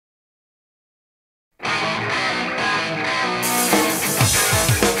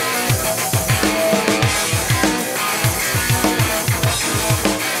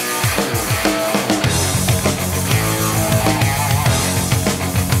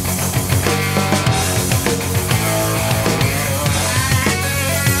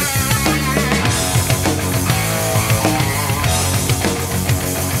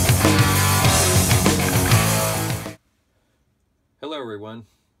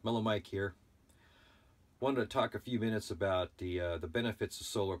Mello Mike here. Wanted to talk a few minutes about the benefits of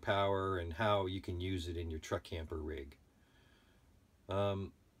solar power and how you can use it in your truck camper rig.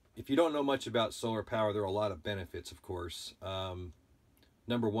 If you don't know much about solar power, there are a lot of benefits, of course.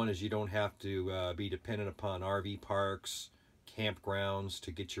 Number one is you don't have to be dependent upon RV parks, campgrounds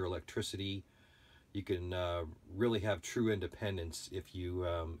to get your electricity. You can really have true independence if you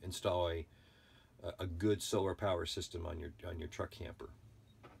install a good solar power system on your truck camper,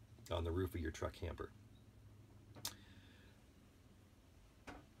 on the roof of your truck camper.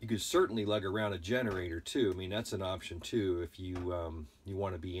 You could certainly lug around a generator too. I mean, that's an option too if you you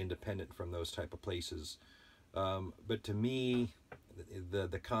want to be independent from those type of places. But to me,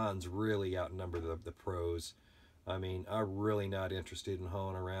 the cons really outnumber the pros. I mean, I'm really not interested in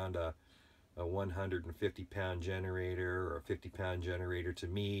hauling around a 150-pound generator or a 50-pound generator. To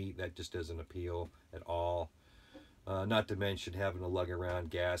me, that just doesn't appeal at all. Not to mention having to lug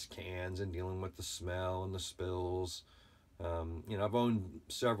around gas cans and dealing with the smell and the spills. You know, I've owned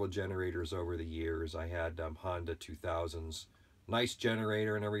several generators over the years. I had Honda 2000s, nice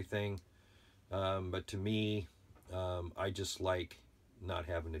generator and everything, but to me, I just like not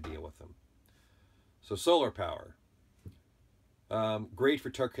having to deal with them. So solar power, great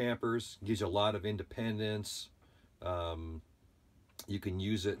for truck campers, gives you a lot of independence. You can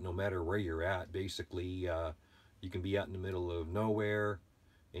use it no matter where you're at. Basically, you can be out in the middle of nowhere,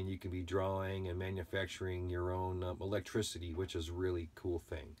 and you can be drawing and manufacturing your own electricity, which is a really cool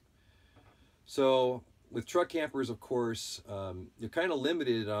thing. So with truck campers, of course, you're kind of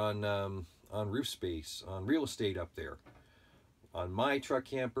limited on roof space, on real estate up there. On my truck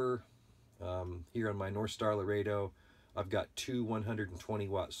camper, here on my North Star Laredo, I've got two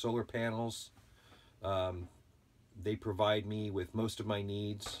 120-watt solar panels. They provide me with most of my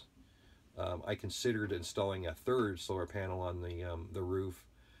needs. I considered installing a third solar panel on the roof.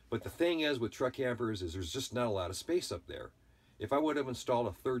 But the thing is with truck campers is there's just not a lot of space up there. If I would have installed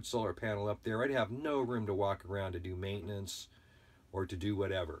a third solar panel up there, I'd have no room to walk around to do maintenance or to do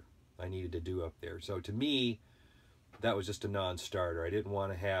whatever I needed to do up there. So to me, that was just a non-starter. I didn't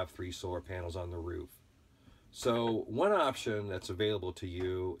want to have 3 solar panels on the roof. So one option that's available to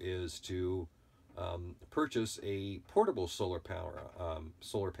you is to purchase a portable solar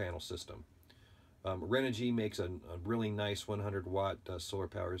panel system. Renogy makes a really nice 100-watt solar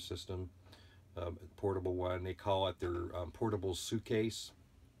power system, portable one. They call it their portable suitcase.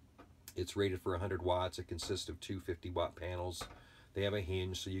 It's rated for 100 watts. It consists of two 50-watt panels. They have a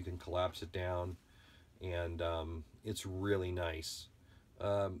hinge so you can collapse it down, and it's really nice.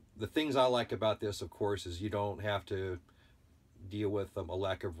 The things I like about this, of course, is you don't have to deal with a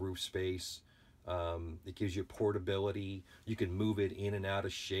lack of roof space. It gives you portability. You can move it in and out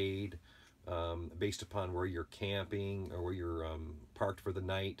of shade based upon where you're camping or where you're parked for the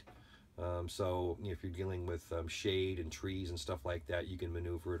night. So you know, if you're dealing with shade and trees and stuff like that, you can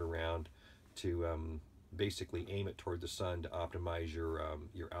maneuver it around to basically aim it toward the sun to optimize your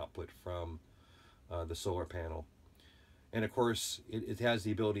output from the solar panel. And of course, it has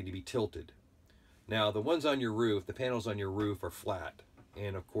the ability to be tilted. Now, the ones on your roof, the panels on your roof are flat.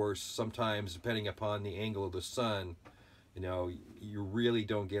 And of course, sometimes depending upon the angle of the sun, you know, you really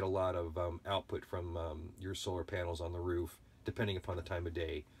don't get a lot of output from your solar panels on the roof, depending upon the time of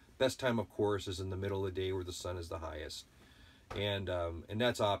day. Best time, of course, is in the middle of the day where the sun is the highest. And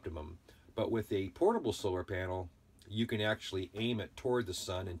that's optimum. But with a portable solar panel, you can actually aim it toward the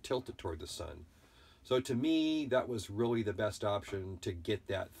sun and tilt it toward the sun. So to me, that was really the best option to get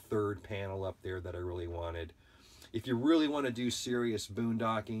that third panel up there that I really wanted. If you really want to do serious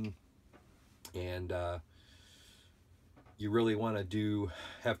boondocking and you really want to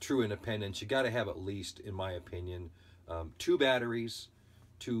have true independence, you got to have at least, in my opinion, 2 batteries,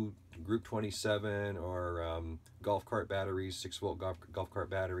 2 Group 27 or golf cart batteries, 6-volt golf cart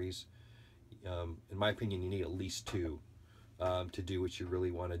batteries. In my opinion, you need at least 2 to do what you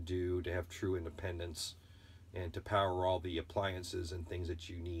really want to do, to have true independence and to power all the appliances and things that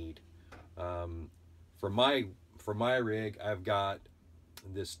you need. For my rig, I've got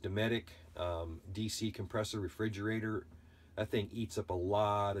this Dometic DC compressor refrigerator. That thing eats up a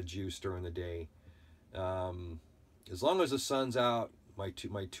lot of juice during the day. As long as the sun's out, my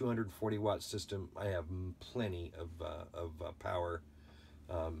 240-watt system, I have plenty of power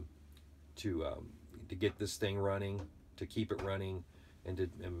to get this thing running, to keep it running, and to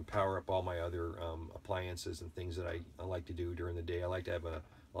power up all my other appliances and things that I like to do during the day. I like to have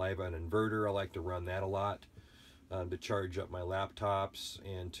I have an inverter. I like to run that a lot to charge up my laptops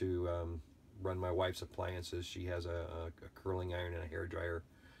and to run my wife's appliances. She has a curling iron and a hair dryer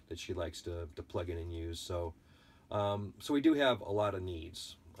that she likes to plug in and use. So we do have a lot of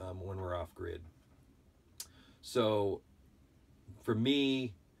needs. when we're off grid. So for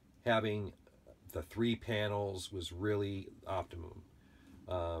me, having the 3 panels was really optimum,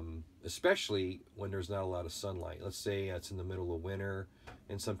 especially when there's not a lot of sunlight. Let's say it's in the middle of winter,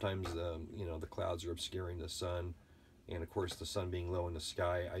 and sometimes you know, the clouds are obscuring the sun, and of course the sun being low in the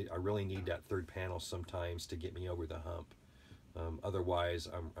sky, I really need that 3rd panel sometimes to get me over the hump. Otherwise,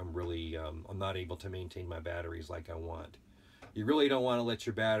 I'm really I'm not able to maintain my batteries like I want. You really don't want to let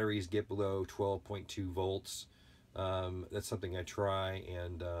your batteries get below 12.2 volts. That's something I try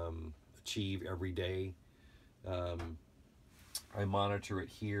and achieve every day. I monitor it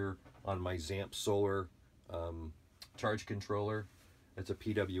here on my Zamp Solar charge controller. It's a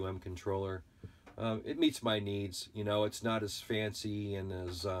PWM controller. It meets my needs. You know, it's not as fancy and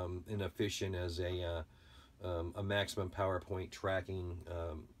as inefficient as a maximum power point tracking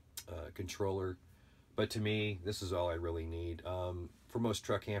controller, but to me, this is all I really need. For most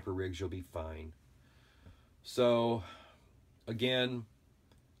truck camper rigs, you'll be fine. So again,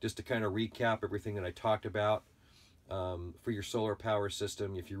 just to kind of recap everything that I talked about, for your solar power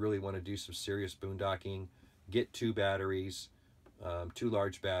system, if you really want to do some serious boondocking, get 2 batteries, 2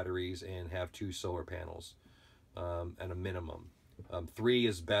 large batteries, and have 2 solar panels at a minimum. 3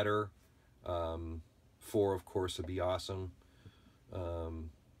 is better. 4, of course, would be awesome.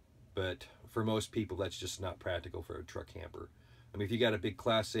 But for most people, that's just not practical for a truck camper. I mean, if you got a big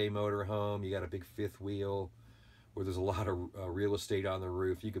Class A motorhome, you got a big 5th wheel, where there's a lot of real estate on the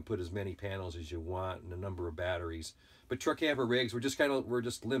roof, you can put as many panels as you want and a number of batteries. But truck camper rigs, we're just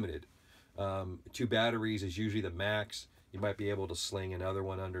limited. 2 batteries is usually the max. You might be able to sling another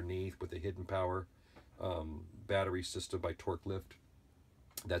one underneath with a hidden power battery system by Torque Lift.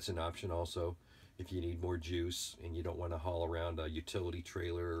 That's an option also if you need more juice and you don't want to haul around a utility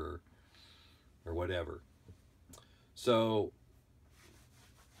trailer or whatever. So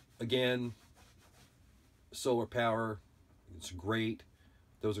again, solar power, it's great.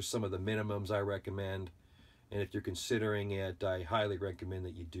 Those are some of the minimums I recommend, and if you're considering it, I highly recommend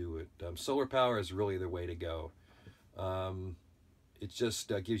that you do it. Solar power is really the way to go. It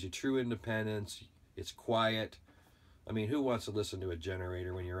just gives you true independence. It's quiet. I mean, who wants to listen to a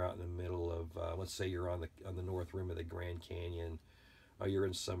generator when you're out in the middle of, let's say you're on the north rim of the Grand Canyon, or you're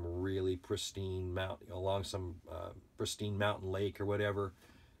in some really pristine mountain, along some pristine mountain lake or whatever.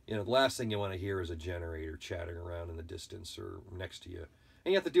 You know, the last thing you want to hear is a generator chattering around in the distance or next to you.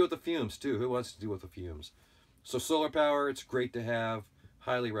 And you have to deal with the fumes too. Who wants to deal with the fumes? So solar power, it's great to have.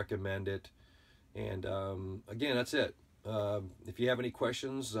 Highly recommend it. And again, that's it. If you have any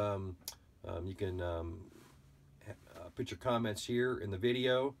questions, you can put your comments here in the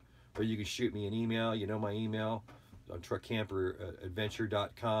video, or you can shoot me an email. You know my email on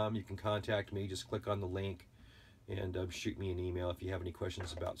truckcamperadventure.com. You can contact me. Just click on the link and shoot me an email if you have any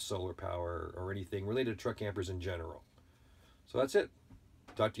questions about solar power or anything related to truck campers in general. So that's it.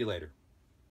 Talk to you later.